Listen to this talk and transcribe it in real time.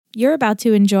You're about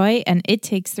to enjoy an It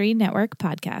Takes Three Network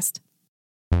podcast.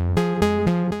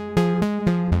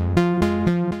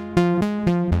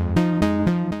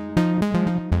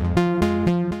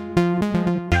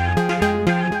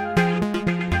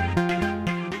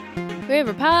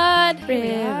 Riverpod.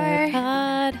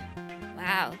 Riverpod.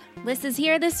 Wow. Liz is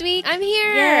here this week. I'm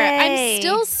here. Yay. I'm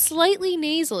still slightly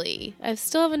nasally. I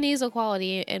still have a nasal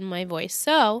quality in my voice,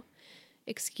 so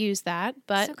excuse that.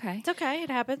 But It's okay. It's okay. It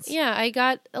happens. yeah, I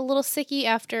got a little sicky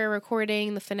after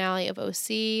recording the finale of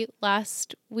OC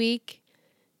last week.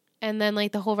 And then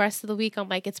like the whole rest of the week, I'm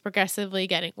like, it's progressively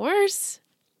getting worse.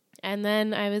 And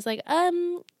then I was like,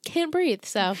 can't breathe.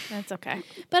 So That's okay.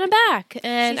 but I'm back.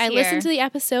 And She's I listened to here. the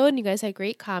episode and you guys had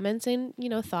great comments and,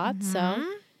 thoughts. So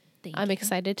Thank I'm you.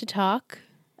 excited to talk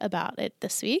about it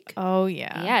this week. Oh,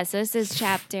 yeah. Yeah, so this is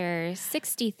chapter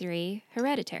 63,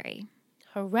 Hereditary.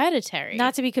 Hereditary.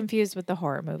 Not to be confused with the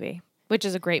horror movie, which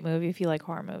is a great movie if you like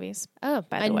horror movies. Oh,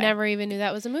 by the I way. never even knew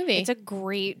that was a movie. It's a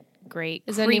great,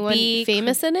 Is creepy, anyone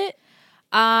famous in it?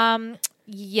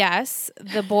 Yes.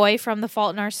 The boy from The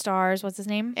Fault in Our Stars. What's his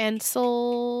name?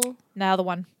 Ansel. No, the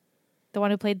one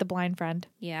who played the blind friend.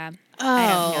 Yeah. Oh. I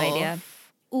have no idea.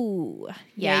 Ooh.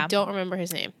 Yeah, I don't remember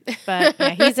his name. But yeah,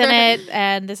 he's in it,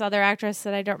 and this other actress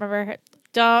that I don't remember.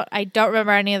 I don't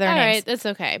remember any of their All names. right, that's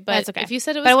okay. But That's okay. if you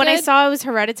said it was But when I good, saw it was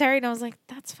Hereditary, and I was like,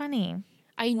 "That's funny."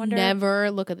 I wonder- never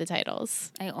look at the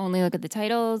titles I only look at the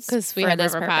titles because we for have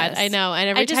this Riverpod. purpose. I know, and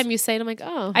every I just- time you say it, I'm like,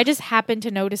 oh, I just happened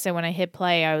to notice it when I hit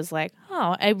play. I was like,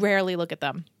 "Oh, I rarely look at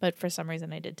them," but for some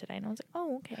reason I did today, and I was like,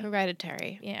 "Oh, okay,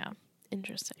 Hereditary. yeah."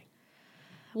 Interesting.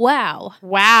 Wow.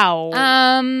 Wow.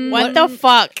 What the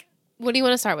fuck? What do you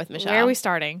want to start with, Michelle? Where are we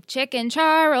starting? Chick and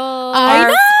Charles.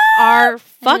 Are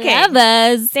fucking.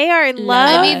 Lovers. They are in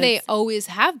love. I mean, they always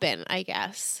have been, I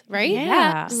guess, right?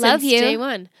 Yeah. Since Love you. day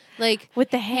one. Like, with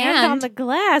the hand on And- the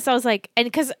glass. I was like, and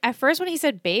because at first when he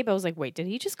said babe, I was like, wait, did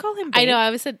he just call him babe? I know.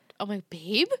 I was said, oh my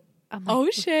babe. I'm like, Oh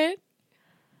shit.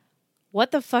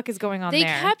 what the fuck is going on They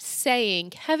there? kept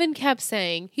saying, Kevin kept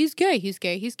saying, he's gay, he's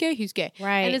gay, he's gay, he's gay.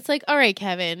 Right. And it's like, all right,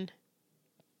 Kevin.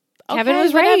 Kevin Okay,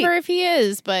 was right. whatever if he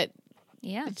is, but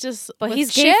Yeah. it's just, But with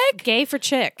he's chick gay for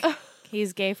chick.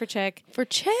 He's gay for chick. for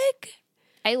chick,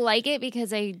 I like it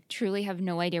because I truly have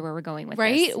no idea where we're going with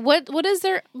right? this. What is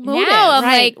their motive? Now I'm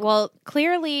Right. like, Well,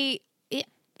 clearly,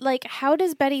 like, how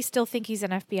does Betty still think he's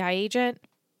an FBI agent?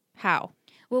 How?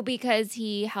 well, because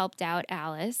he helped out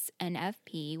Alice and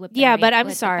FP with Yeah, but burying- I'm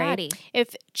with the sorry. body.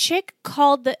 If Chick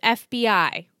called the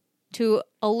FBI to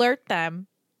alert them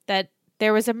that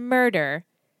there was a murder,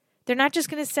 they're not just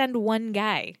going to send one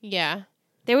guy. Yeah.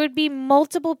 There would be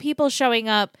multiple people showing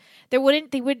up. There would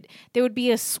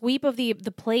be a sweep of the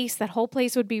place. That whole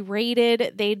place would be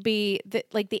raided. They'd be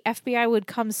like the FBI would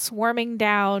come swarming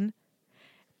down.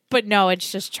 But no, it's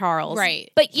just Charles.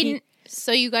 Right. But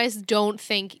So you guys don't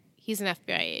think he's an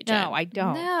FBI agent? No, I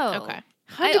don't. no. Okay.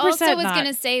 100% I also was not. going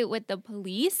to say with the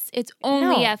police, it's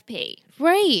only No. FP.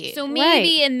 Right. So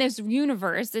maybe in this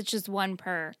universe, it's just one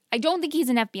per. I don't think he's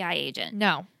an FBI agent.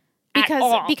 No. At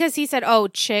all. Because he said, "Oh,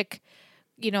 Chick,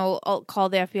 I'll call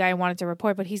the FBI and wanted to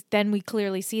report," but then we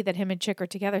clearly see that him and Chick are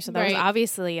together, so that was Right.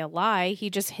 obviously a lie. He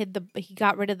just he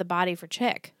got rid of the body for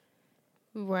Chick.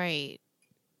 Right.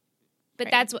 But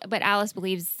Right. that's what Alice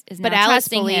believes is But now Alice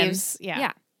trusting believes, him.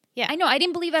 yeah. Yeah. I know. I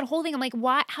didn't believe that whole thing. I'm like,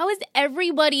 why? How is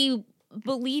everybody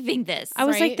believing this? I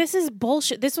was Right. like, this is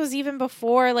bullshit. This was even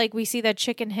before like we see that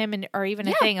Chick and him are even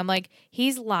a Yeah. thing. I'm like,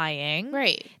 he's lying.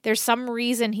 Right. There's some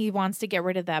reason he wants to get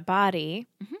rid of that body.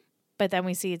 Mhm. But then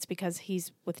we see it's because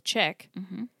he's with Chick.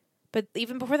 Mhm. But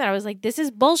even before that, I was like, this is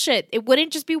bullshit. It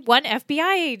wouldn't just be one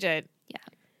FBI agent. Yeah.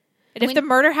 And if When- the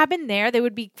murder happened there, they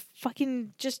would be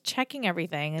fucking just checking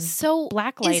everything and So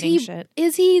blacklighting shit.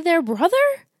 Is he their brother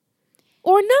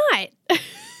or not?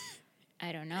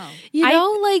 I don't know. You I-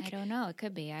 know, I like don't know. It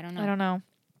could be. I don't know. I don't know.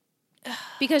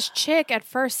 Because Chick at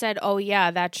first said, "Oh yeah,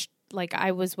 that's like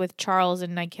I was with Charles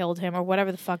and I killed him," or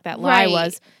whatever the fuck that lie Right.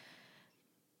 was.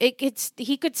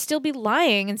 He could still be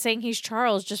lying and saying he's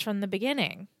Charles just from the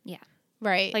beginning,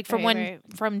 right. like from right, when right.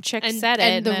 from Chick and, said it,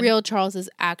 and the then- real Charles is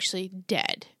actually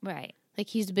dead. Right. Like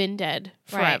he's been dead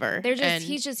Right. forever. They're just. and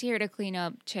He's just here to clean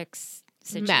up Chick's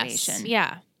Mess. situation.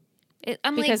 yeah.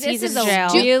 I'm Because like, this he's is in a jail.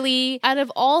 really. out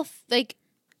of all like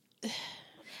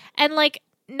And like,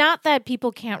 not that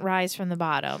people can't rise from the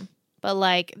bottom, but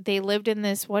like they lived in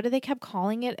this. What do they kept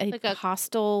calling it? Like a-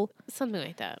 hostel, something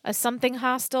like that. a something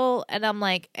hostel. And I'm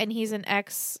like, and he's an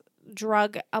ex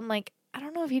drug. I'm like, I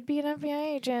don't know if he'd be an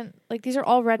FBI agent. Like these are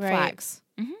all red Right. flags.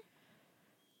 Mhm.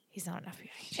 He's not an FBI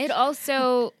agent. It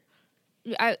also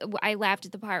I laughed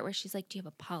at the part where she's like, "Do you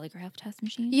have a polygraph test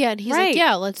machine?" Yeah, and he's Right. like,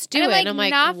 yeah, let's do And it. I'm And I'm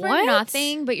like, not what? for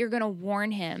nothing, but you're gonna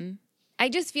warn him. I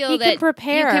just feel He that can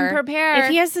prepare. You can prepare. If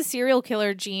he has the serial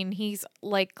killer gene, he's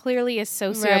like clearly a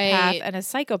sociopath Right. and a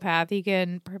psychopath. He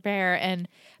can prepare and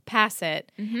pass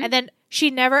it. Mhm. And then she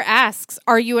never asks,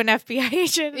 "Are you an FBI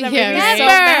agent?" That Yeah, made me so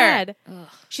right. mad. Ugh.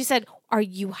 She said, "Are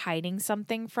you hiding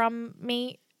something from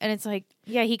me?" And it's like,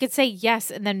 yeah, he could say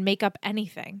yes and then make up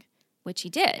anything. Which he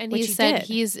did. And Which he he said did.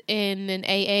 he's in an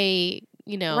AA,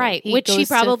 Right, he which he goes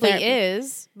to probably therapy.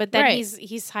 is, but then Right.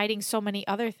 he's hiding so many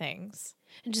other things.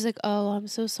 And she's like, oh, I'm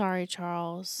so sorry, I'm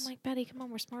Charles. like, Betty, come on,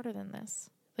 we're smarter than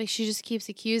this. Like, she just keeps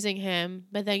accusing him,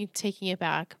 but then taking it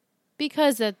back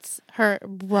because it's her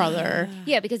brother.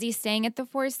 Yeah, because he's staying at the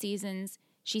Four Seasons.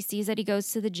 She sees that he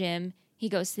goes to the gym. He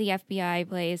goes to the FBI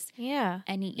place, Yeah.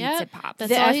 and he eats Yep, at Pops.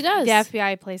 that's all he does. The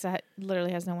FBI place that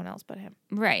literally has no one else but him.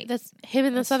 Right. That's him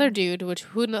and this other dude, which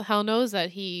who the hell knows where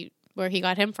he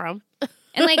got him from.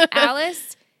 And like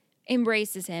Alice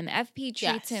embraces him. FP treats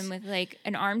Yes. him with like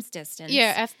an arm's distance.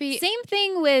 Yeah, FB. Same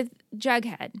thing with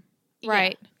Jughead.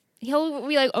 Right. He'll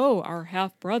be like, "Oh, our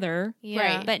half brother," Yeah.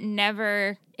 Right. but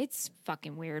never. It's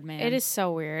fucking weird, man. It is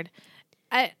so weird.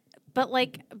 But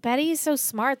like Betty is so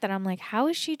smart that I'm like, how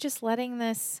is she just letting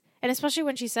this? And especially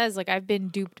when she says, like, I've been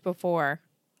duped before.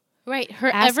 Right. Her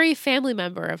Ask- every family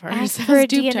member of hers Ask has for a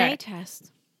duped DNA her.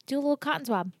 test. Do a little cotton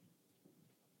swab.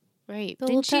 Right. The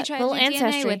Didn't she little try to little do DNA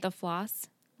ancestry. with the floss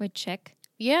with Chick?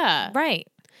 Yeah. Right.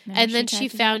 Remember And then tried she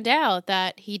to do found out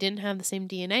that he didn't have the same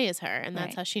DNA as her, and that's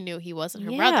Right. how she knew he wasn't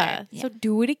her Yeah. brother. Yeah. So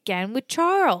do it again with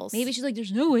Charles. that. Maybe she's like,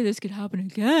 "There's no way this could happen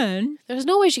again." There's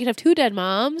no way she could have two dead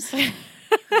moms.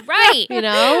 Right. You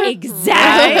know?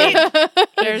 Exactly.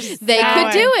 There's They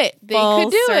that could do it. They full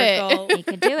could do circle. They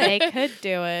could do They it. could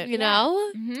do it. You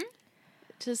know? Mm-hmm.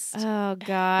 Just Oh we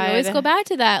God. always go back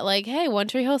to that. Like, hey, One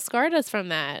Tree Hill scarred us from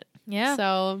that. Yeah.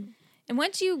 So And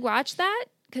once you watch that,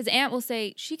 because Aunt will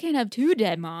say she can't have two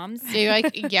dead moms. you're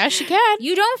like, yeah, she can.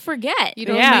 You don't forget. You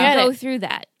don't Yeah. forget go it. through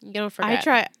that. You don't I forget.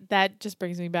 try. That just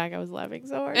brings me back. I was laughing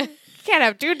so hard. Can't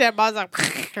have two dead moms.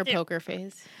 Her poker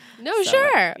face. No, So-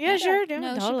 sure. Yeah, sure.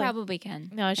 No, totally. she probably can.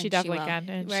 No, she And definitely will. can.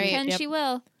 And Right. Can yep. she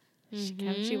will. She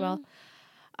can. She Mhm.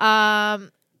 will.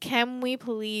 Can we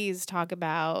please talk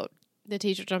about The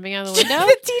teacher jumping out of the window.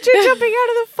 the teacher jumping out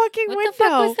of the fucking What window? the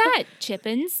fuck was that,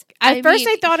 Chippins? At first,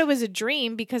 mean- I thought it was a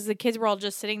dream because the kids were all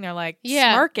just sitting there like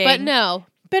Yeah, smirking. but no.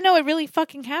 But no, it really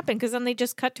fucking happened because then they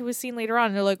just cut to a scene later on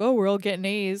and they're like, "Oh, we're all getting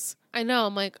A's." I know.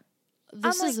 I'm like,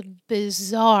 this I'm is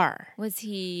bizarre. Was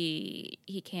he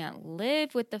can't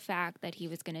live with the fact that he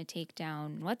was going to take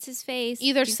down what's his face?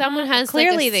 Either someone has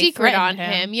Clearly like a they secret on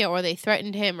threatened him. him, yeah, or they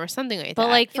threatened him or something like But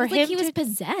that. like It for was him, like he was to-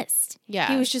 possessed.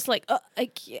 yeah, he was just like, I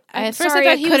can't, I'm at first sorry, I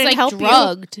thought he was couldn't like help you."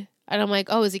 drugged, and I'm like,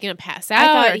 oh, is he gonna pass out I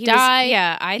thought or he die? was.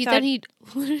 Yeah, I He, thought. then he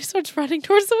literally starts running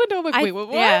towards the window. I'm like, wait,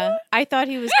 what? Yeah, I thought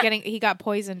he was getting. He got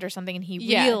poisoned or something, and he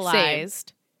Yeah, same.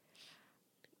 realized.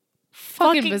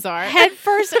 Fucking bizarre. Head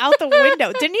first out the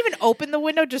window. Didn't even open the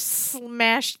window. Just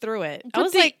smashed through it. But I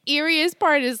was the like, eeriest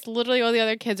part is literally all the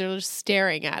other kids are just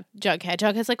staring at Jughead.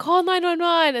 Jughead's like, call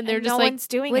 911, and they're and just no like, one's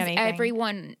doing Was anything.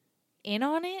 everyone in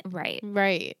on it? right?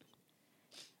 right.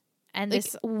 And Like,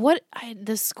 this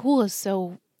the school is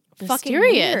so fucking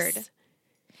mysterious. weird.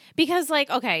 Because, like,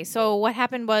 okay, so what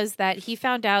happened was that he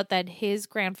found out that his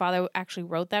grandfather actually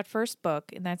wrote that first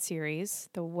book in that series,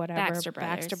 the whatever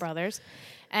Baxter Brothers.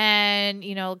 And,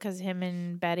 you know, because him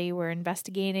and Betty were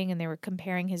investigating and they were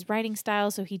comparing his writing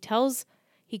style. So he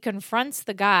confronts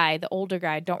the guy, the older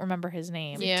guy, I don't remember his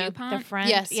name. Yeah. DuPont? The friend.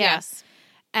 Yes, Yeah. yes.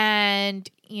 And,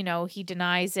 you know, he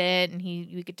denies it and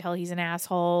you could tell he's an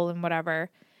asshole and whatever.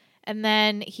 And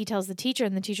then he tells the teacher,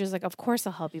 and the teacher's like, of course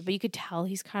I'll help you. But you could tell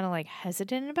he's kind of like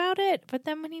hesitant about it. But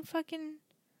then when he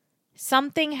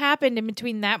something happened in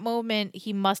between that moment,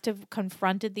 he must have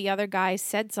confronted the other guy,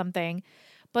 said something.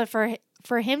 But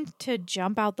for him to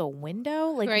jump out the window,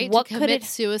 like Right, what to could commit it,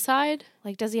 suicide?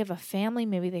 like, does he have a family?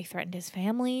 Maybe they threatened his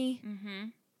family. Mm-hmm.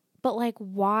 But like,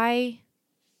 why?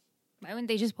 Why wouldn't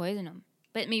they just poison him?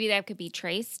 But maybe that could be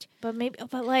traced. But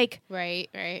like, Right,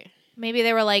 right. maybe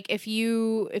they were like, if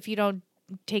you don't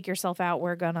take yourself out,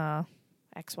 we're gonna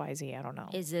XYZ. I don't know.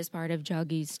 Is this part of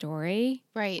Juggy's story?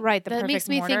 Right. Right, the that makes perfect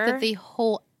me think mortar. that the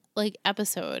whole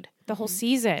episode, The whole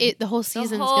season. the whole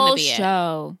season's the whole gonna be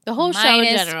show. The whole show in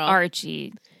Minus general.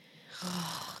 Archie.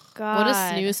 God. What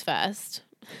a snooze fest.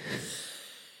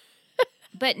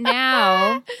 But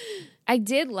now, I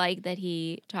did like that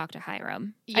he talked to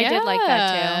Hiram. I did like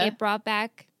that, too. It brought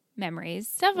back memories.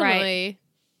 Definitely.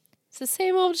 It's the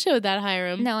same old show, that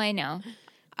Hiram. No, I know.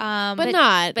 but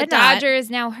not. But not. Dodger is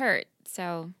now hurt.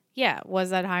 So Yeah, was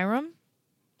that Hiram?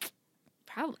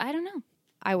 Probably. I don't know.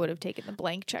 I would have taken the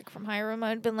blank check from Hiram.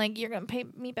 I'd been like, you're going to pay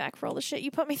me back for all the shit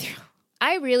you put me through.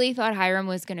 I really thought Hiram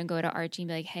was going to go to Archie and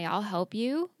be like, hey, I'll help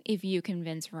you if you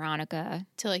convince Veronica.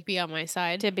 To like be on my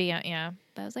side. To be, yeah.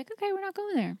 But I was like, okay, we're not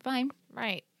going there. Fine.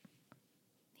 Right.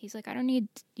 He's like, I don't need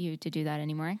you to do that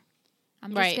anymore.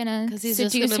 I'm Right. just going to He's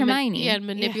seduce just gonna Hermione.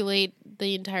 manipulate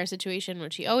the entire situation,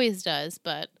 which he always does.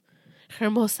 But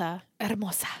Hermosa,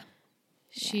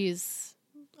 she's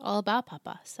all about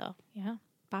Papa. So Yeah.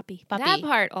 Papi. That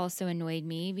part also annoyed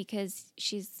me because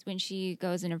when she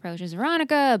goes and approaches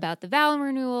Veronica about the vow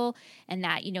renewal and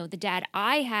that, the dad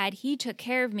I had, he took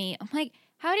care of me. I'm like,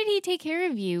 how did he take care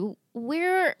of you?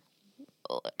 Where,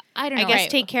 I don't know. I guess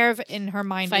take care of in her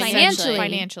mind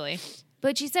Financially.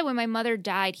 But she said when my mother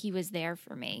died, he was there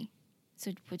for me.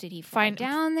 So did he fly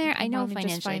down there? I know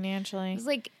financially. It was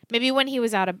like maybe when he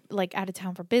was out of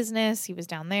town for business, he was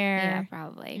down there. Yeah,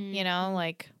 probably.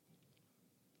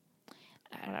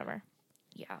 Whatever.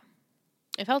 Yeah.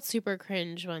 I felt super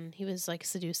cringe when he was like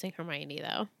seducing Hermione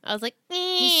though. I was like,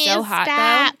 he's so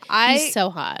hot though. He's so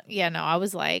hot. Yeah, no, I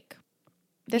was like,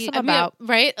 this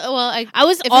right? Well, I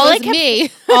was if all it I was kept me.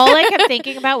 all I kept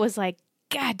thinking about was like,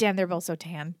 God damn, they're both so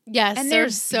tan. Yes, and they're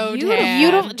so beautiful,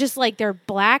 tan. just like their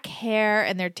black hair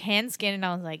and their tan skin, and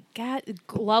I was like, God,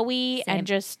 glowy. Same. And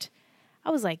just,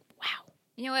 I was like, wow.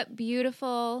 You know what?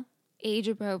 Beautiful,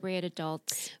 age-appropriate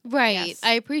adults. Right. Yes.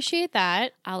 I appreciate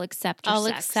that. I'll accept your I'll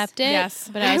sex. accept it. Yes.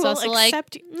 But I was will also like,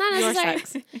 accept not your necessary.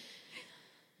 sex.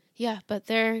 Yeah, but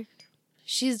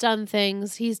she's done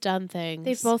things. He's done things.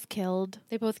 They've both killed.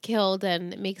 They both killed,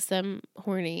 and it makes them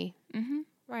horny. Mm-hmm.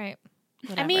 Right.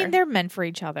 Whatever. I mean, they're meant for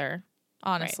each other,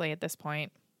 honestly, at this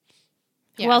point.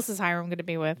 Yeah. Who else is Hiram going to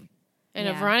be with? And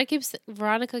if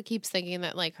Veronica keeps thinking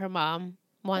that like her mom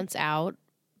wants out,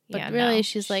 but really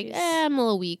she's like, I'm a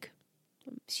little weak.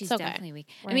 She's okay. definitely weak.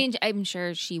 Right. I mean, I'm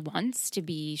sure she wants to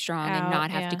be strong and Out,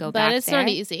 not have to go But back it's there. not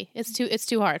easy. It's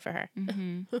too hard for her.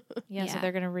 Mm-hmm. Yeah, so Yeah.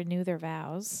 they're going to renew their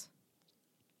vows.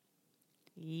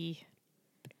 Yee.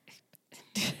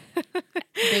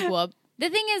 Big whoop. The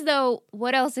thing is, though,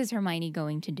 what else is Hermione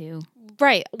going to do?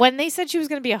 Right. When they said she was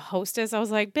going to be a hostess, I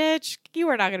was like, bitch, you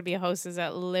are not going to be a hostess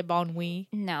at Le Bon Nuit.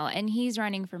 No, and he's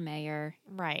running for mayor.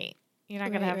 Right. You're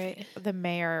not going to have the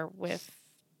mayor with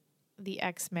the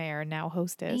ex-mayor, now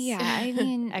hostess. Yeah, I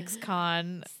mean,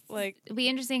 Ex-con. Like, it'll be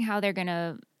interesting how they're going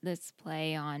to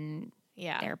play on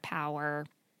yeah. their power.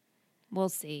 We'll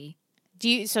see.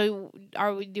 Do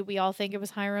we all think it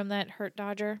was Hiram that hurt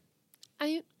Dodger?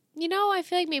 I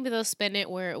feel like maybe they'll spin it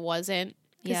where it wasn't.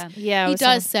 Yeah. Yeah. He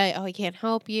does say, "Oh, I can't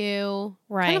help you."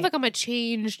 Right. Kind of like I'm a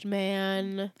changed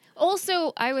man.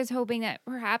 Also, I was hoping that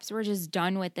perhaps we're just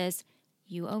done with this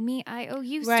 "you owe me, I owe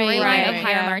you" Right, storyline right, of right,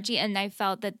 Hiram yeah. Archie, and I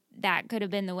felt that could have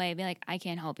been the way. Be like, I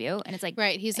can't help you, and it's like,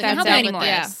 Right. He's I like, can't I'm help you done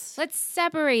anymore. with this. Let's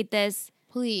separate this.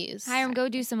 Please. Hiram, go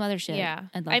do some other shit. Yeah.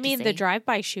 I'd love I to mean, see. the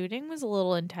drive-by shooting was a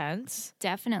little intense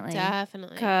Definitely.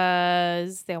 Definitely.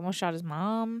 because they almost shot his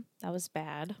mom. That was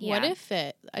bad. What Yeah. if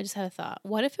I just had a thought.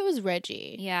 What if it was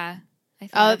Reggie? Yeah. I Oh,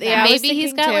 thought of that. yeah, I was Maybe he's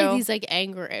thinking got like too. these like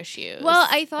anger issues. Well,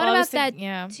 I thought Well, I was about that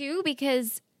yeah. too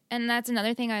because, and that's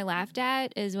another thing I laughed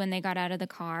at is when they got out of the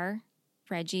car,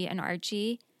 Reggie and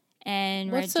Archie,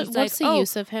 and what's Reggie's the like,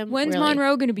 use of him? when's really?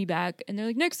 Monroe going to be back? And they're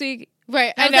like, next week.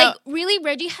 Right. And I I was know. like, really?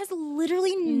 Reggie has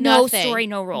literally no Nothing. story,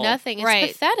 no role. Nothing. It's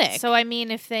Right. pathetic. So I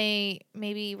mean, if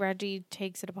maybe Reggie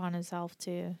takes it upon himself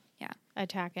to Yeah.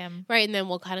 attack him. right, and then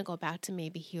we'll kind of go back to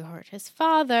maybe he hurt his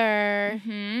father,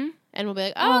 Mm-hmm. and we'll be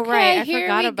like, Oh, okay, right. I here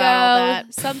forgot we about all go.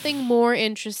 that. Something more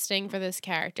interesting for this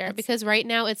character because right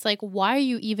now it's like, why are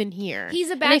you even here? He's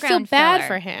a And I feel background bad filler.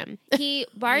 for him. He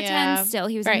bartends Yeah. still.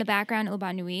 He was in Right. the background at Le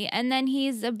Bon Nuit, and then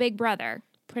he's a big brother.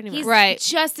 Pretty He's much. Right.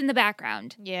 just in the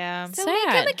background. Yeah. So make him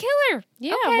a Sad. killer.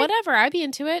 Yeah, Okay. whatever. I'd be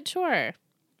into it. Sure,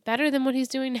 better than what he's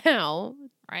doing now.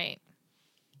 Right.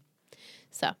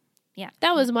 So Yeah.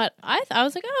 that was what I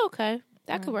was like. Oh, okay,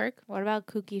 that could work. What about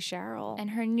Kooky Cheryl?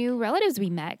 And her new relatives we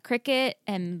met, Cricket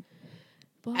and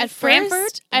At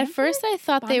Bamford? first, I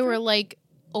thought they Bamford? were like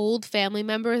old family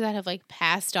members that have like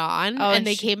passed on, Oh, and and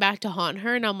they she- came back to haunt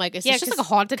her. And I'm like, is Yeah, this just like a 'cause-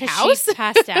 haunted 'cause house? She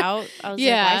passed out. I was like,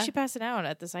 Yeah. why is she passing out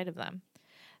at the sight of them?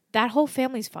 That whole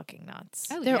family's fucking nuts.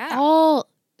 Oh, They're yeah. all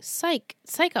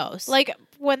psychos. Like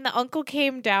when the uncle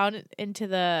came down into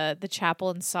the chapel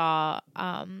and saw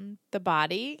the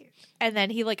body, and then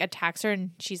he like attacks her,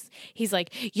 and he's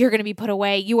like, "You're gonna be put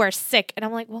away. You are sick." And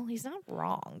I'm like, "Well, he's not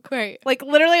wrong." right. Like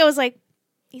literally, I was like,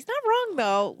 "He's not wrong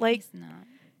though." Like It's not.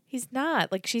 he's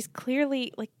not. Like she's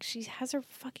clearly like she has her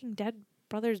fucking dead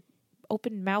brother's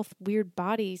open mouth, weird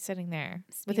body sitting there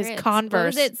with his Spirits. Converse. What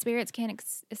was it? Spirits can't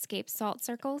escape salt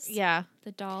circles. Yeah,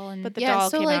 The doll and but the doll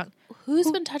so came like, out. who's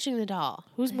been touching the doll?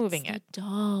 Who's moving it? The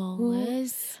doll.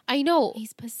 Liz. I know.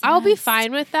 He's possessed. I'll be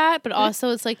fine with that, but also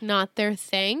it's like not their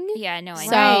thing. Yeah, no, I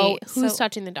So know. Right. who's So-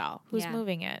 touching the doll? Who's Yeah.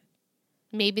 moving it?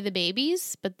 Maybe the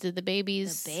babies, but did the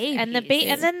babies? The baby. And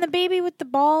and then the baby with the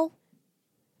ball.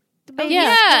 The baby yeah.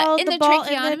 with the ball, In the ball,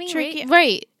 tracheotomy,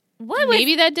 Right. What was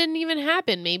Maybe that didn't even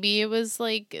happen. Maybe it was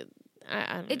like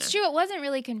I don't It's know. true. It wasn't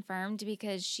really confirmed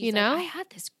because she's You like, know? I had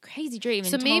this crazy dream.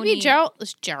 So And maybe Tony-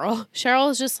 Cheryl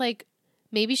is just like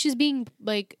maybe she's being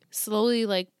like slowly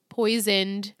like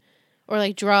poisoned or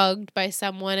like drugged by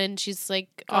someone, and she's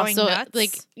like Going also nuts?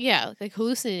 like like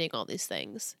hallucinating all these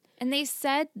things And they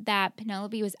said that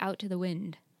Penelope was out to the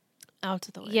wind. out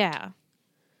to the wind. Yeah,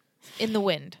 in the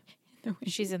wind.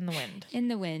 She's in the wind. In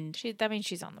the wind. That means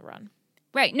she's on the run.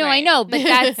 Right. No, I Right. know, but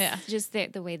that's Yeah. just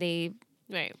the way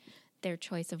Right. their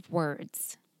choice of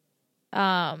words.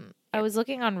 I was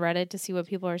looking on Reddit to see what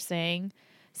people are saying.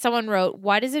 Someone wrote,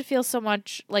 "Why does it feel so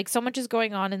much like so much is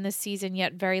going on in this season,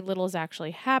 yet very little is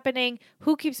actually happening?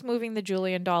 Who keeps moving the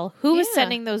Julian doll? Who is Yeah.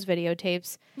 sending those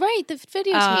videotapes? Right. The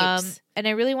videotapes. And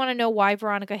I really want to know why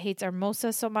Veronica hates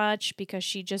Hermosa so much because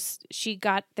she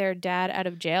got their dad out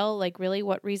of jail. Like, really,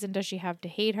 what reason does she have to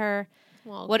hate her?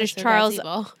 Well, what is 'cause their dad's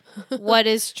Charles- evil. What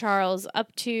is Charles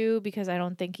up to? Because I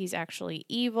don't think he's actually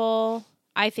evil.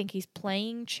 I think he's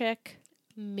playing chick.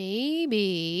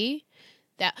 Maybe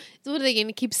that. What are they going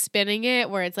to keep spinning it?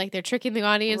 Where it's like they're tricking the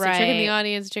audience, they're tricking the Right.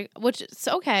 audience, which is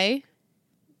okay.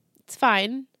 It's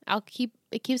fine.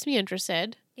 It keeps me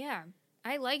interested. Yeah.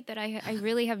 I like that I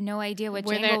really have no idea which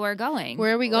Where angle they're- we're going.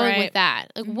 Where are we going Right. with that?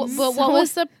 Like, but So- what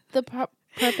was the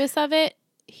purpose of it?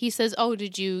 He says, "Oh,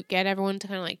 did you get everyone to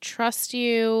kind of like trust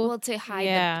you?" well, to hide,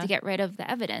 Yeah. to get rid of the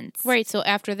evidence. Right. So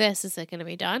after this, is it going to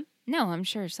be done? No, I'm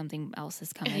sure something else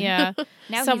is coming. Yeah.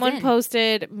 Now Someone he's in.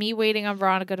 posted me waiting on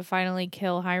Veronica to finally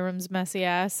kill Hiram's messy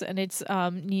ass, and it's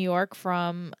New York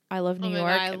from I Love New Oh my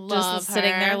York. God, I love just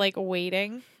sitting her. there like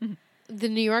waiting. The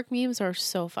New York memes are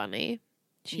so funny.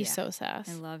 She's Yeah. so sass.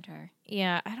 I loved her.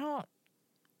 Yeah, I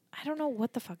don't know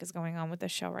what the fuck is going on with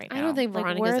this show right now. I don't think Like,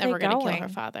 Veronica's where are they ever going to kill going? her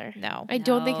father. No. I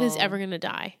don't think he's No. ever going to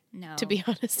die. No. To be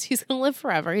honest, he's going to live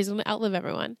forever. He's going to outlive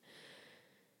everyone.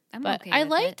 I'm But okay I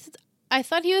with liked. it. I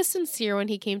thought he was sincere when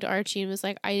he came to Archie and was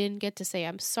like, "I didn't get to say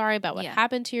I'm sorry about what Yeah.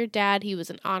 happened to your dad. He was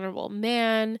an honorable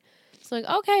man." It's like,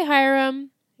 okay,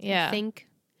 Hiram. Yeah. I think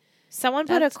Someone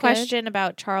put a That's good. question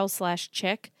about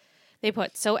Charles/Chick. They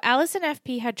put, so Alice and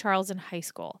FP had Charles in high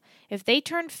school. If they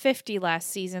turned 50 last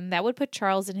season, that would put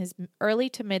Charles in his early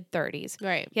to mid 30s.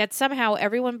 right. Yet somehow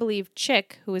everyone believed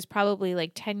Chick, who is probably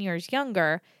like 10 years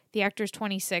younger, the actor's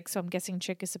 26, so I'm guessing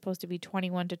Chick is supposed to be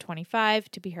 21 to 25,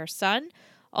 to be her son.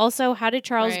 Also, how did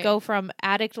Charles Right. go from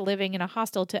addict living in a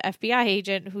hostel to FBI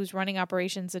agent who's running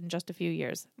operations in just a few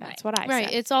years? That's what I Right.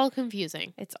 said. It's all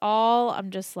confusing. It's all, I'm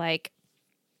just like,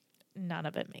 none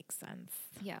of it makes sense.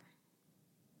 Yeah.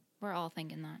 We're all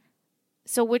thinking that.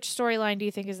 So which storyline do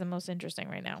you think is the most interesting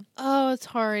right now? Oh, it's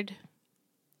hard.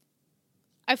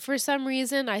 For some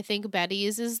reason, I think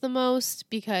Betty's is the most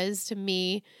because to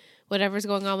me, whatever's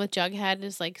going on with Jughead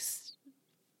is like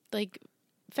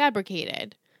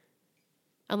fabricated.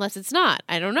 Unless it's not.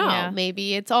 I don't know. Yeah.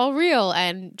 Maybe it's all real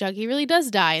and Juggy really does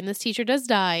die and this teacher does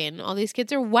die and all these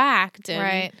kids are whacked.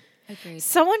 And Agreed.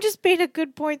 Someone just made a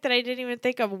good point that I didn't even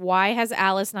think of. Why has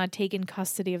Alice not taken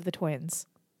custody of the twins?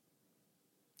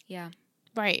 Yeah.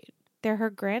 Right. They're her Her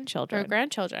grandchildren.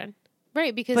 grandchildren.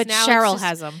 Right, because but now Cheryl it's just-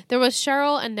 has them. There was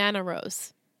Cheryl and Nana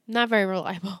Rose. Not very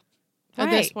reliable. At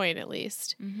this Right. point, at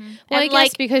least. Mm-hmm. Well, I And, guess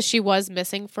like- because she was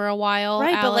missing for a while.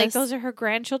 Right, but like Alice. those are her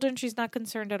grandchildren. She's not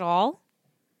concerned at all.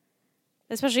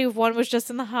 Especially if one was just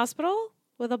in the hospital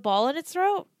with a ball in its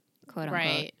throat. Quote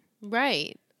unquote.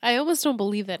 Right. I almost don't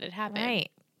believe that it happened. Right.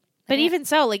 But Yeah. even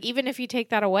so, like even if you take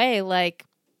that away, like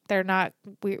they're not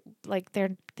we like they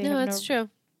No, have it's true.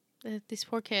 These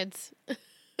poor kids.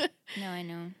 No, I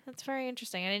know. That's very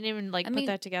interesting. I didn't even like I put mean,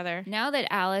 that together. Now that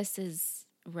Alice is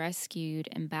rescued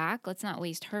and back, let's not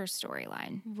waste her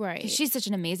storyline. Right. 'Cause she's such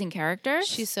an amazing character.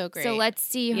 She's so great. So let's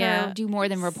see her Yeah. do more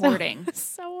than reporting.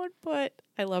 Someone put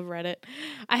I love Reddit.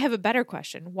 I have a better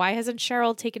question. Why hasn't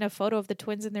Cheryl taken a photo of the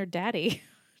twins and their daddy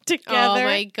together? Oh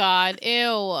my god.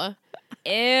 Ew.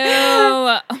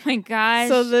 Ew. Oh my gosh.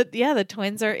 So the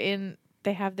twins are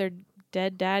they have their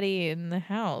dead daddy in the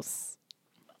house.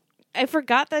 I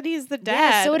forgot that he's the dad.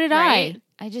 Yeah, so did right?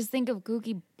 I. I just think of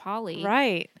Googie Polly.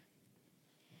 Right.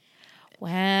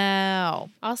 Wow.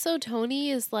 Also, Tony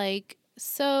is like,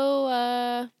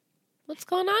 so, what's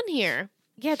going on here?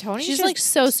 Yeah, Tony. She's like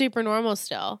so super normal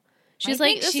still. She's I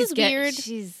like, think this she's is weird.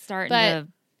 She's starting but- to.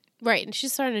 Right, and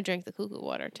she's starting to drink the cuckoo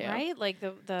water too. Right? Like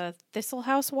the Thistle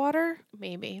House water?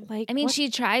 Maybe. Like I mean, what-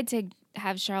 she tried to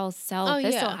have Charles sell Oh,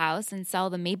 Thistle yeah. House and sell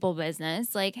the maple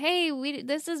business. Like, hey,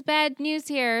 this is bad news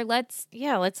here. Let's.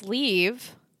 yeah, let's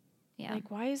leave. Yeah. Like,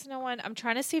 why is no one? I'm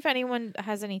trying to see if anyone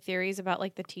has any theories about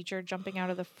like the teacher jumping out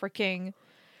of the freaking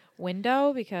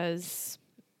window because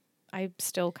I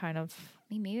still kind of.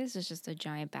 I mean, maybe this is just a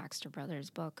giant Baxter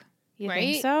Brothers book. You right?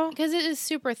 think so? Because it is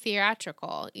super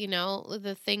theatrical, you know?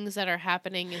 The things that are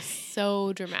happening is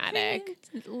so dramatic.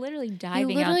 It's literally He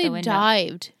diving literally out the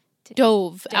window.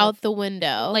 dove Dove. out the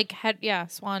window. Like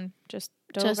Swan just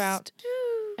dove Just- out.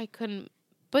 I couldn't.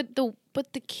 But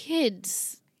the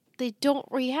kids, they don't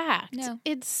react. No.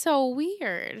 It's so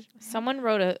weird. Someone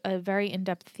wrote a very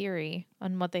in-depth theory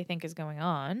on what they think is going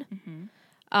on. Mhm.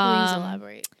 Please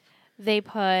elaborate. They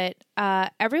put,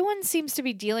 everyone seems to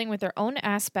be dealing with their own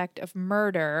aspect of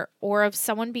murder or of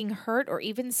someone being hurt or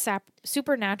even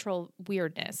supernatural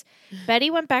weirdness. Betty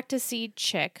went back to see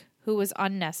Chick, who was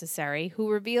unnecessary,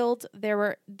 who revealed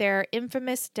their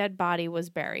infamous dead body was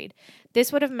buried.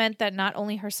 This would have meant that not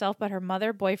only herself, but her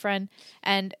mother, boyfriend,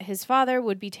 and his father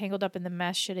would be tangled up in the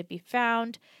mess should it be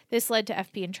found. This led to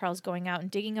FP and Charles going out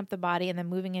and digging up the body and then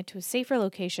moving it to a safer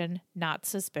location, not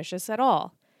suspicious at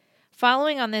all.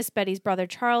 Following on this, Betty's brother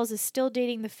Charles is still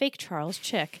dating the fake Charles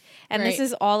Chick, and this Right.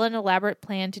 is all an elaborate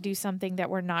plan to do something that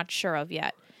we're not sure of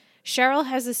yet. Cheryl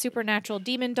has a supernatural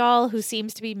demon doll who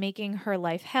seems to be making her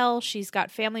life hell. She's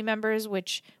got family members,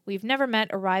 which we've never met,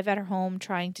 arrive at her home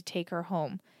trying to take her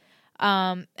home.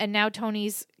 And now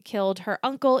Tony's killed her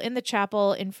uncle in the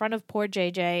chapel in front of poor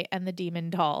JJ and the demon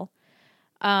doll.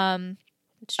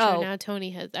 It's true. Oh. Now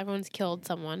everyone's killed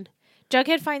someone.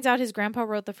 Jughead finds out his grandpa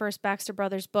wrote the first Baxter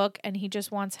Brothers book and he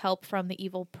just wants help from the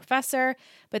evil professor.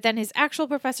 But then his actual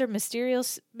professor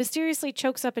mysteriously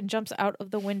chokes up and jumps out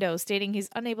of the window, stating he's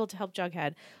unable to help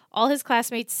Jughead. All his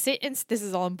classmates sit and this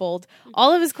is all in bold.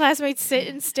 All of his classmates sit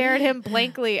and stare at him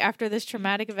blankly after this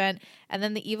traumatic event. And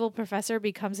then the evil professor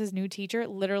becomes his new teacher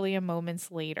literally a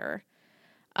moments later.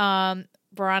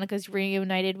 Veronica's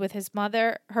reunited with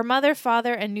her mother,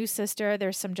 father, and new sister.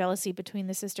 There's some jealousy between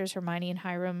the sisters. Hermione and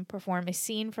Hiram perform a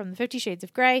scene from the 50 Shades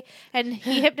of Grey, and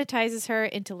he hypnotizes her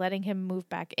into letting him move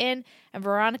back in, and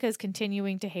Veronica is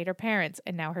continuing to hate her parents,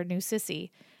 and now her new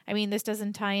sissy. I mean, this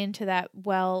doesn't tie into that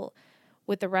well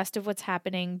with the rest of what's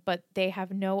happening, but they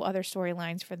have no other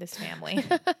storylines for this family.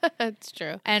 That's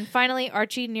true. And finally,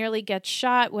 Archie nearly gets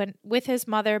shot with his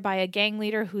mother by a gang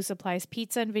leader who supplies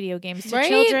pizza and video games to Right?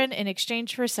 children in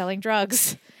exchange for selling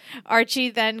drugs. Archie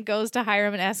then goes to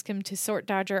Hiram and asks him to sort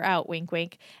Dodger out, wink,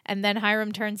 wink. And then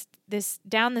Hiram turns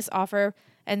down this offer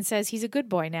and says he's a good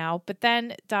boy now. But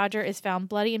then Dodger is found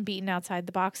bloody and beaten outside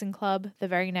the boxing club the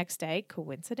very next day.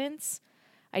 Coincidence?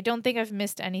 I don't think I've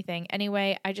missed anything.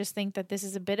 Anyway, I just think that this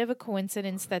is a bit of a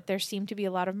coincidence that there seemed to be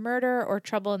a lot of murder or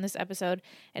trouble in this episode,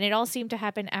 and it all seemed to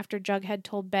happen after Jughead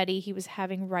told Betty he was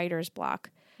having writer's block.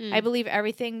 I believe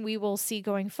everything we will see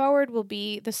going forward will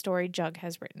be the story Jug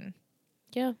has written.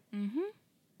 Yeah.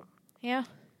 Yeah.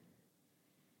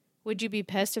 Would you be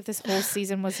pissed if this whole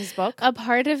season was his book? A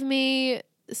part of me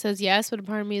says yes, but a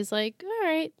part of me is like, all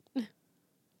right.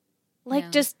 Like, Yeah.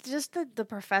 just the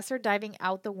professor diving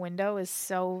out the window is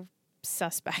so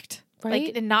suspect. Right?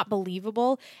 Like, and not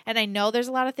believable. And I know there's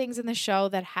a lot of things in the show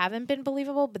that haven't been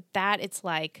believable, but it's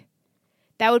like,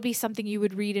 that would be something you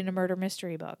would read in a murder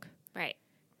mystery book. Right.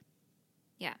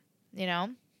 Yeah. You know?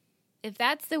 If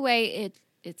that's the way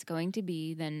it's going to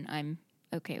be, then I'm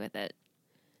okay with it.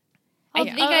 I I'll-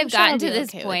 think I'm I've sure I'll gotten to be this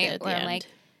okay with it point at the where I'm end. like,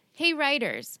 hey,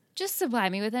 writers, just supply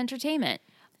me with entertainment.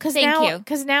 Because Thank now, you.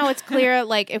 Because now it's clear,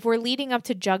 like, if we're leading up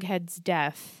to Jughead's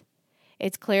death,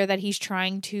 it's clear that he's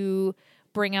trying to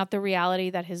bring out the reality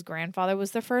that his grandfather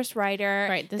was the first writer.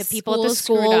 Right, the The people at the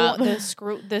school screwed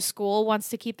school, up. the school wants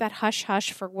to keep that hush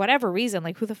hush for whatever reason.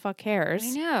 Like, who the fuck cares? I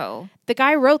know. The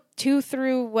guy wrote 2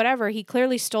 through whatever. He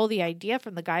clearly stole the idea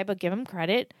from the guy, but give him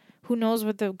credit. Who knows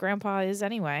what the grandpa is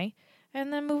anyway?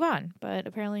 And then move on. But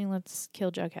apparently, let's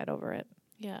kill Jughead over it.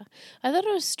 Yeah. I thought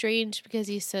it was strange because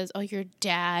he says, oh, your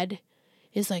dad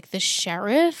is like the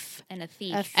sheriff And a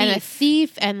thief. and a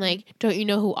thief. And like, don't you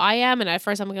know who I am? And at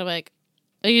first I'm going to be like,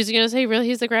 are you going to say really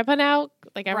he's the grandpa now?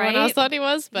 Like everyone Right? else thought he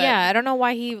was. But Yeah, I don't know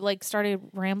why he like started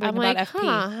rambling I'm about like,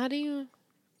 FP. how do you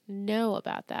know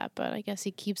about that? But I guess he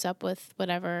keeps up with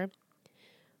whatever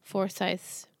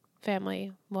Forsyth's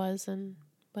family was and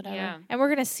whatever. Yeah. And we're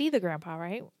gonna see the grandpa,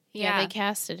 right? Yeah, Yeah. they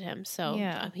casted him. So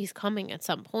Yeah. he's coming at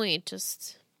some point.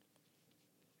 Just.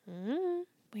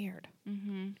 Weird.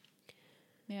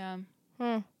 Yeah.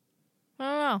 I don't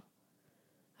know.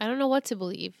 I don't know what to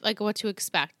believe, like what to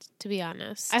expect, to be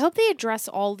honest. I hope they address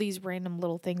all these random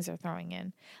little things they're throwing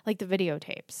in, like the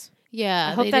videotapes. Yeah.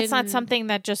 I hope they that's not didn't- something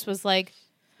that just was like,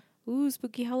 ooh,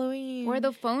 spooky Halloween. Or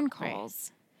the phone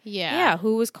calls. Yeah,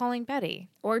 who was calling Betty?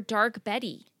 Or Dark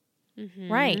Betty. Mhm.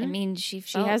 Right. I mean, she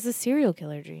has the serial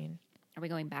killer gene. Are we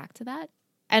going back to that?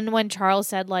 And when Charles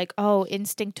said like, "Oh,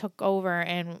 instinct took over,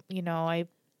 and I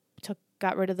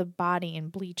got rid of the body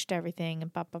and bleached everything and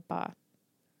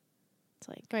it's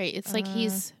like Right. It's like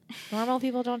he's, normal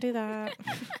people don't do that.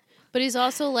 but he's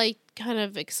also like kind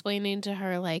of explaining to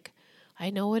her like,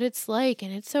 I know what it's like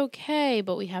and it's okay,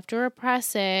 but we have to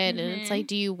repress it. And it's like,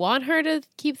 do you want her to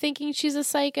keep thinking she's a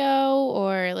psycho,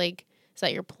 or like, is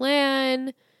that your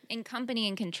plan? In company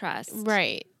and can trust.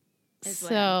 Right. Is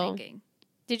what I'm thinking.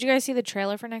 Did you guys see the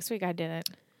trailer for next week? I didn't.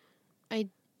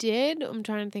 Did I'm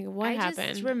trying to think of what I happened.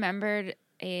 just remembered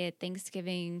a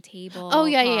Thanksgiving table. Oh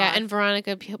yeah, cloth, and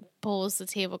Veronica pulls the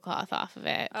tablecloth off of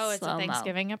it. Oh, it's Slow-mo. a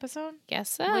Thanksgiving episode? Guess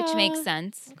so. which makes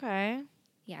sense. Okay.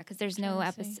 Yeah, because there's no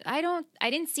Trying to episode. I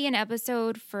didn't see an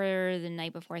episode for the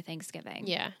night before Thanksgiving.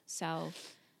 Yeah, So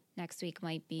next week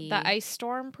might be The Ice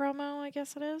Storm promo, I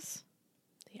guess it is.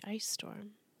 the ice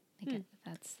storm. I guess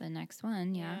that's the next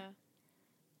one. Yeah.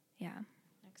 Yeah.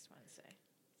 Next Wednesday.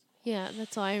 Yeah,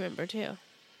 that's all I remember too.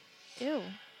 Ew.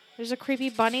 There's a creepy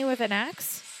bunny with an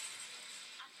axe.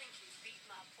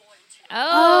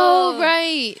 Oh,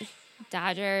 right,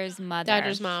 Dodger's mother.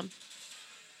 Dodger's mom.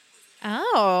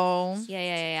 Oh.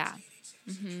 Yeah.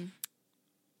 Mm-hmm.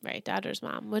 Right, Dodger's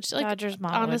mom. Which like Dodger's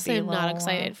mom. honestly, would I'm be not low.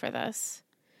 excited for this.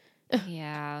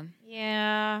 Yeah.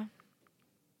 Yeah.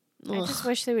 I Ugh. just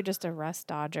wish they would just arrest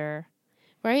Dodger.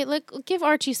 Right, like give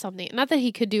Archie something. Not that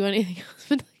he could do anything else,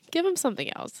 but give him something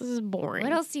else. This is boring.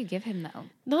 What else do you give him though?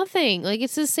 Nothing. Like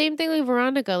it's the same thing like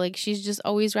Veronica. Like she's just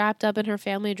always wrapped up in her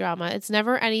family drama. It's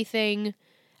never anything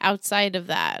outside of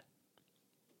that.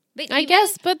 But I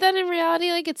guess, but then in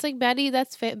reality, like it's like Betty.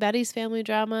 That's Betty's family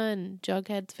drama and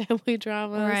Jughead's family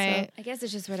drama. Right. I guess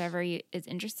it's just whatever is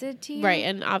interested to So. you. Right,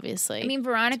 and obviously, I mean,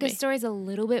 Veronica's story is a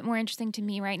little bit more interesting to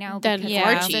me right now Than because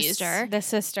Archie's. of the sister The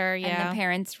sister, and yeah. the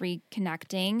parents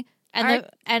reconnecting.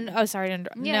 Sorry to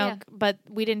interrupt. Yeah, no, yeah. but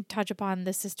we didn't touch upon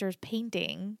the sister's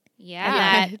painting.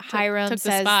 Yeah. And that Hiram took the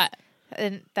says spot.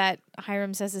 and that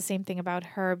Hiram says the same thing about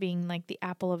her being like the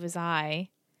apple of his eye.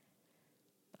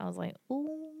 I was like,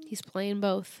 ooh. He's playing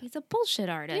both. He's a bullshit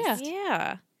artist.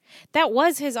 Yeah. That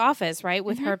was his office, right?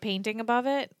 With her painting above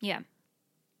it. Yeah.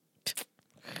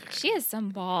 She has some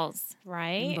balls.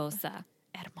 Right? Bosa.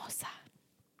 Hermosa.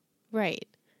 Right.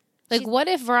 Like, what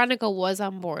if Veronica was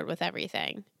on board with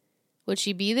everything? Would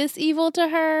she be this evil to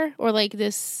her, or like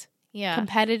this Yeah.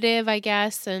 competitive? I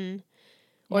guess, and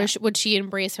or Yeah. would she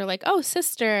embrace her like, oh,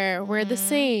 sister, we're the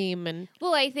same? And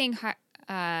Well, I think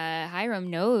Hiram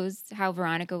knows how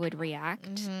Veronica would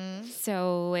react.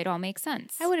 So it all makes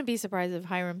sense. I wouldn't be surprised if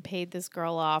Hiram paid this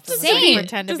girl off and was Same. like,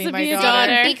 pretend to Just be to my be a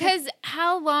daughter. daughter. Because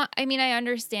how long? I mean, I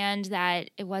understand that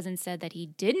it wasn't said that he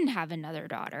didn't have another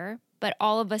daughter, but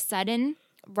all of a sudden,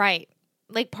 Right.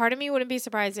 Like, part of me wouldn't be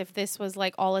surprised if this was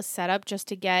like all a setup just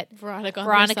to get Veronica, on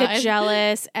her Veronica side.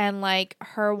 jealous and like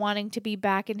her wanting to be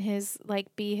back in his,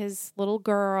 like, be his little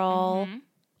girl.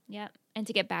 yep, and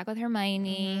to get back with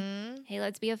Hermione. Hey,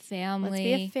 let's be a family. Let's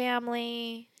be a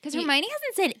family. Because Hermione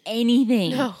hasn't said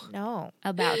anything No.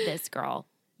 about this girl.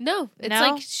 No, it's No?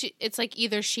 like it's like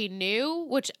either she knew,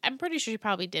 which I'm pretty sure she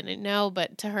probably didn't know,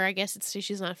 but to her, I guess it's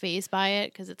she's not fazed by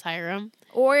it because it's Hiram.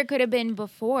 Or it could have been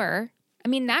before. I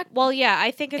mean, that Well, yeah,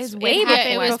 I think it's It's way it happened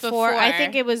before. It was before. I before.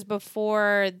 think it was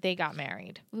before they got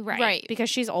married right. because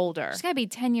she's older. She's got to be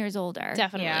 10 years older.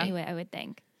 Definitely. Yeah. I would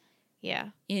think. Yeah.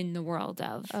 In the world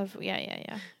of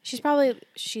Yeah. She's probably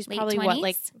Late what, 20s?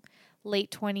 like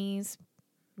late 20s,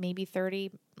 maybe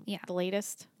 30. Yeah. The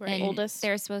latest, and oldest.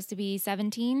 they're supposed to be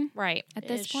 17 Right. at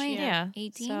this Ish, point. Yeah.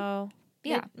 18. So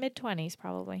Yeah. mid 20s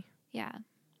probably. Yeah.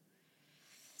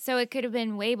 So it could have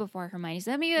been way before Hermione.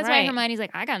 So maybe that's why Right. Hermione's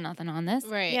like, I got nothing on this.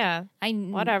 Right. Yeah.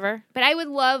 Whatever. But I would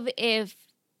love if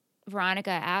Veronica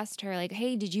asked her, like,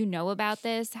 hey, did you know about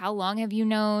this? How long have you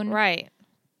known? Right.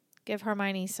 Give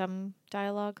Hermione some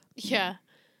dialogue. Yeah.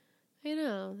 I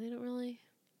know.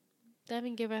 They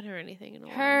haven't given her anything in a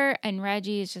while. Her and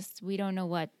Reggie is just, we don't know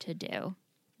what to do.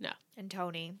 And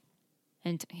Tony.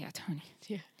 And Tony.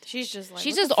 She's just like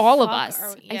She's what just the all of fuck us.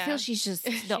 are- I yeah. feel she's just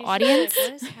the She's audience.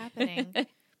 like, what is happening?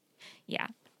 Yeah.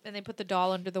 And they put the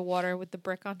doll under the water with the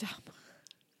brick on top.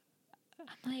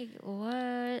 I'm like,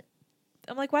 what?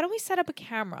 I'm like, why don't we set up a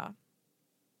camera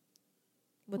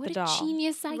with What the a doll?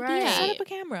 genius idea. Right. Set up a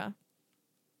camera,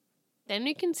 Then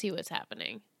you can see what's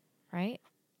happening. right?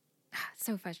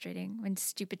 So frustrating when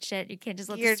stupid shit. You can't just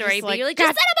let You're the story just be. like, You're like, God-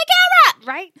 just set up a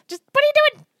camera! Right? Just what are you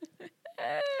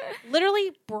doing?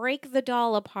 Literally break the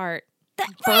doll apart.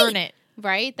 Burn it.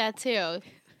 Right? That too.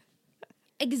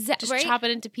 Exactly. Just chop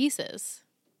it into pieces.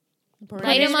 Burn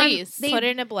Light it them in on- peace. they- Put it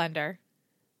in a blender.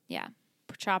 Yeah.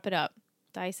 Chop it up.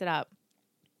 Dice it up.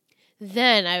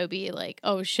 Then I would be like,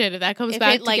 oh shit, if that comes If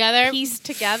back it like together. pieced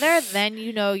together, then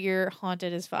you know you're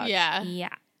haunted as fuck. Yeah. Yeah.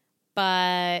 But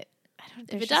I don't. If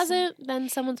there's it just some- doesn't, then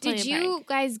someone's playing Did a you prank.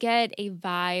 guys get a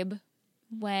vibe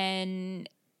when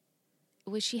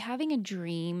was she having a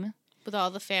dream? With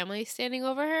all the family standing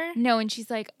over her? No, and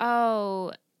she's like,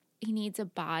 "Oh, he needs a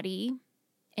body,"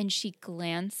 and she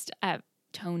glanced at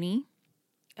Tony,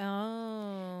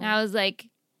 Oh. and I was like,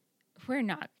 "We're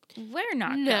not going there."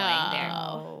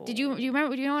 No. Did you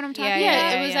remember? Do you know what I'm talking Yeah, about?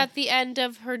 Yeah, yeah, it was yeah. at the end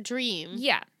of her dream.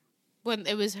 Yeah. When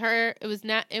it was her, it was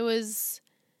not, it was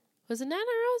it Nana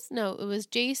Rose? No, it was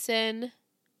Jason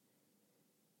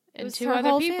and was two her other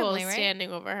whole people family, right?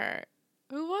 standing over her.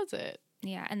 Who was it?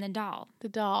 Yeah, and the doll. The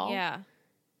doll. Yeah.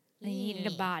 They needed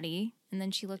a body, and then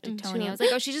she looked at And Tony. she- I was like,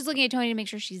 "Oh, she's just looking at Tony to make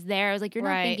sure she's there." I was like, "You're not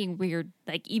Right. thinking weird,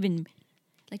 like even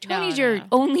like No, Tony's no, your no.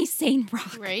 only sane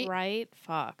rock." Right? Right?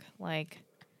 Fuck. Like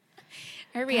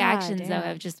Her reactions though damn.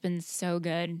 have just been so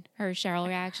good. Her Cheryl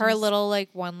reactions. her little like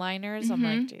one-liners. I'm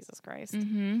like, Jesus Christ.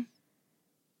 Mm-hmm.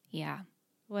 Yeah.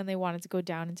 When they wanted to go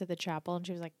down into the chapel, and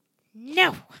she was like, "No."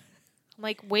 I'm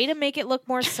like, way to make it look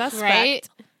more suspect. Right?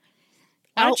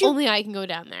 Why don't you- Only I can go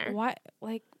down there. What?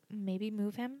 Like, maybe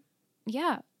move him,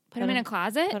 Yeah. Put Put him in him- a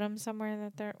closet. put him somewhere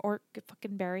that they're, or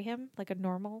fucking bury him like a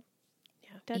normal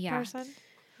dead Yeah. person.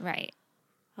 Right.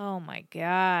 Oh my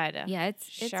god. Yeah, it's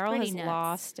Cheryl pretty has nuts.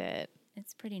 lost it.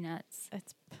 It's pretty nuts.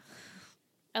 It's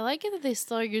I like it that they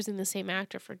still are using the same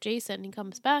actor for Jason. He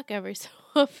comes back every so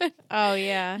often. oh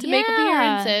yeah. To make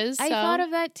appearances, I so- thought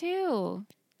of that too.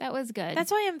 That was good.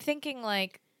 That's why I'm thinking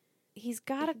like he's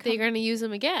got to. They're going to use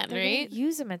him again, They're right? gonna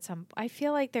use him at some. I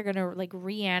feel like they're gonna like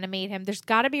reanimate him. There's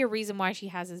got to be a reason why she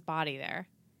has his body there.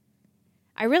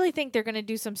 I really think they're gonna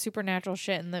do some supernatural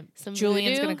shit, and the Some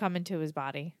Julian's voodoo? gonna come into his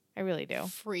body. I really do.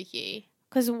 Freaky.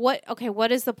 Because what? Okay,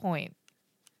 what is the point?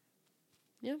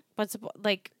 Yeah. What's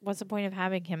the point of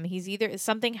having him? He's either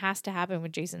something has to happen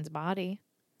with Jason's body.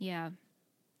 yeah.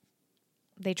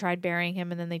 They tried burying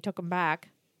him, and then they took him back.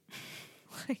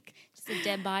 like. Just a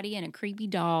dead body and a creepy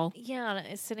doll. Yeah, and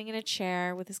is sitting in a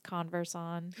chair with his Converse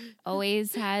on.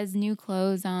 Always has new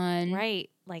clothes on. Right.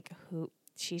 Like who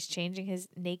she's changing his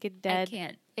naked I dead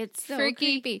can't. It's so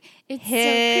Freaky. creepy. It's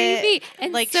hit. so creepy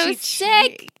and like so she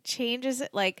sick. Changes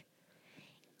it like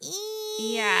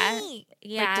Yeah. Like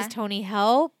Yeah. does Tony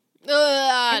help?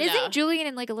 And no. isn't Julian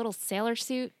in like a little sailor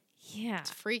suit? Yeah. It's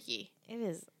freaky. It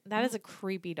is. That is a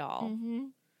creepy doll. Mm-hmm.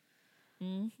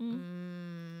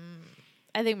 Mm-hmm.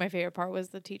 I think my favorite part was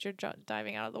the teacher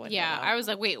diving out of the window. Yeah, though. I was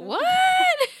like, wait, what?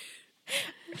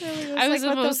 Really I was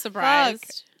like, the what most fuck?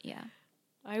 surprised. Yeah.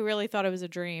 I really thought it was a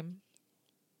dream.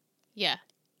 Yeah.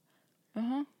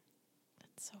 Uh-huh.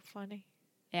 That's so funny.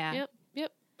 Yeah. Yep.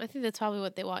 Yep. I think that's probably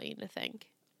what they want you to think.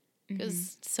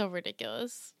 Because it's so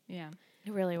ridiculous. Yeah.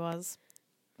 It really was.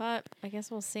 But I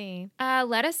guess we'll see.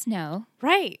 Let us know,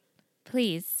 Right.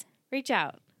 please. Reach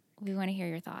out. We want to hear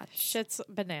your thoughts. Shit's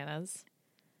bananas.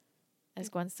 As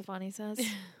Gwen Stefani says.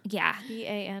 Yeah.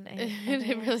 BANA.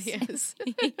 It really is.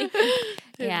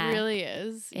 Yeah. It really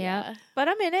is. Yeah. But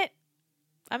I'm in it.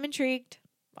 I'm intrigued.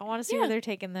 I want to see Yeah. where they're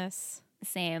taking this.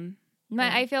 Same.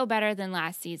 But I feel better than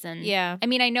last season. Yeah. I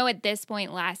mean, I know at this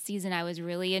point last season I was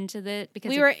really into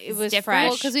because It was different. fresh.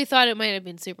 Well, because we thought it might have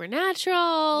been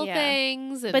supernatural Yeah.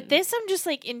 things. And But this, I'm just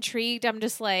like intrigued. I'm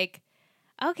just like,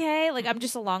 okay, like I'm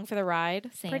just along for the ride.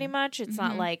 Same. Pretty much. It's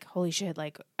not Mhm. like holy shit.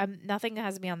 Like nothing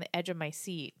has me on the edge of my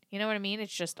seat. You know what I mean?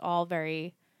 It's just all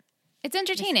very It's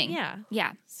entertaining. Yeah.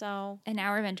 Yeah. So An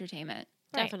hour of entertainment.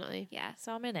 right. definitely. Yeah.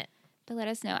 So I'm in it. But let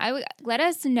us know. Let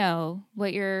us know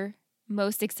what you're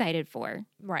most excited for.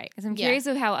 Right. Because I'm Yeah. curious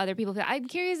of how other people feel. I'm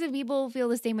curious if people feel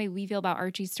the same way we feel about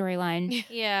Archie's storyline.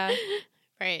 Yeah.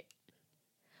 Right.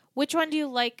 Which one do you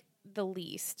like the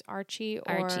least, Archie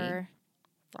or Archie.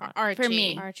 Archie. For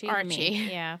me. Archie? Archie.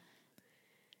 Yeah.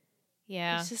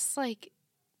 Yeah. It's just like,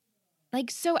 Like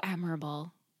so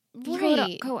admirable.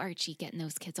 right. Go Archie getting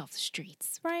those kids off the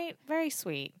streets. Right. Very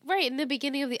sweet. Right. In the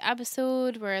beginning of the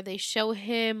episode where they show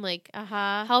him like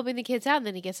Uh-huh. helping the kids out and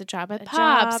then he gets a job at A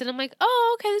Pops. job. And I'm like,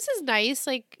 oh, okay, this is nice.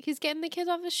 Like he's getting the kids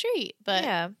off the street. But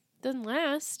Yeah. doesn't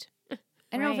last.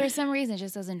 I don't know, Right. for some reason it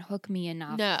just doesn't hook me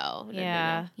enough. No.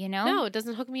 Yeah. You know? No, it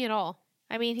doesn't hook me at all.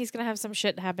 I mean, he's going to have some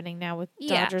shit happening now with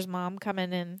Yeah. Dodger's mom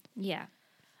coming in. Yeah.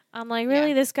 I'm like, really?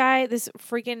 Yeah. This guy, this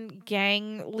freaking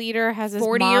gang leader has his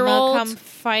 40-year-old? mama come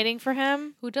fighting for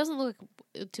him? Who doesn't look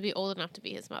to be old enough to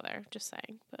be his mother. Just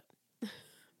saying. But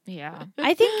Yeah.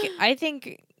 I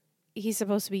think he's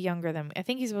supposed to be younger than me. I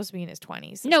think he's supposed to be in his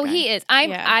 20s. No, he is.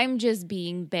 Yeah. I'm just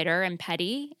being bitter and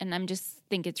petty, and I'm just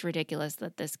think it's ridiculous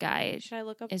that this guy Should I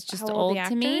look up is just how old the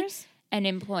to me actors? and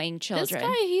employing children. this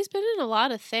guy, he's been in a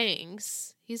lot of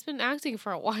things. He's been acting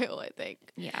for a while, I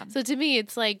think. Yeah. So to me,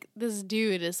 it's like this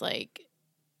dude is like,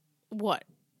 what?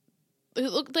 It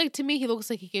looked like to me, he looks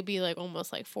like he could be like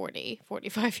almost like 40,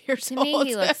 45 years To old. me,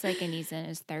 he looks like he's in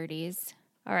his 30s.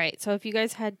 All right. So if you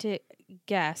guys had to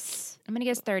guess, I'm gonna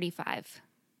guess 35.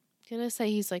 I'm gonna say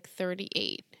he's like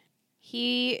 38.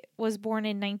 he was born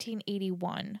in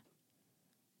 1981.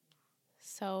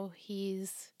 So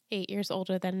he's 8 years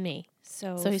older than me.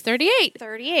 So So he's 38.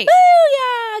 38. Woo! Yeah,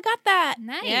 I got that.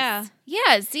 Nice. Yeah.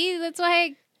 Yeah. See, that's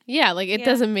why Yeah, like it Yeah.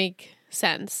 doesn't make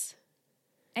sense.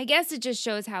 I guess it just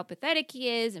shows how pathetic he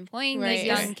is employing Right, these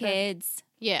young right. kids.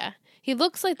 Yeah. He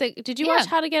looks like the. Did you Yeah. watch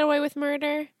How to Get Away with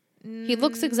Murder? He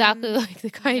looks exactly like the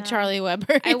guy no. Charlie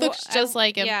Weber. He looks just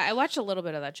like him. Yeah, I watched a little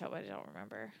bit of that show, but I don't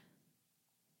remember.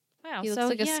 Wow. He so looks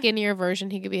like a yeah, skinnier version.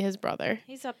 He could be his brother.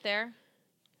 he's up there.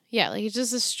 Yeah, like he's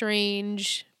just a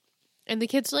strange. And the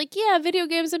kids are like, yeah, video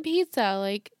games and pizza.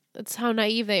 Like that's how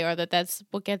naive they are. That's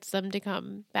what gets them to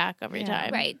come back every Yeah.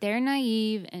 time. Right. They're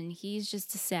naive, and he's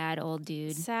just a sad old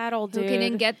dude Sad old who dude.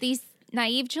 can get these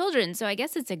naive children. So I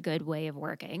guess it's a good way of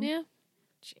working. Yeah.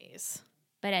 Jeez.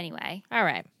 But anyway, All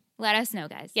right. let us know,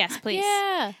 guys. Yes, please.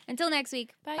 Yeah. Until next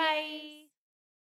week. Bye. Bye.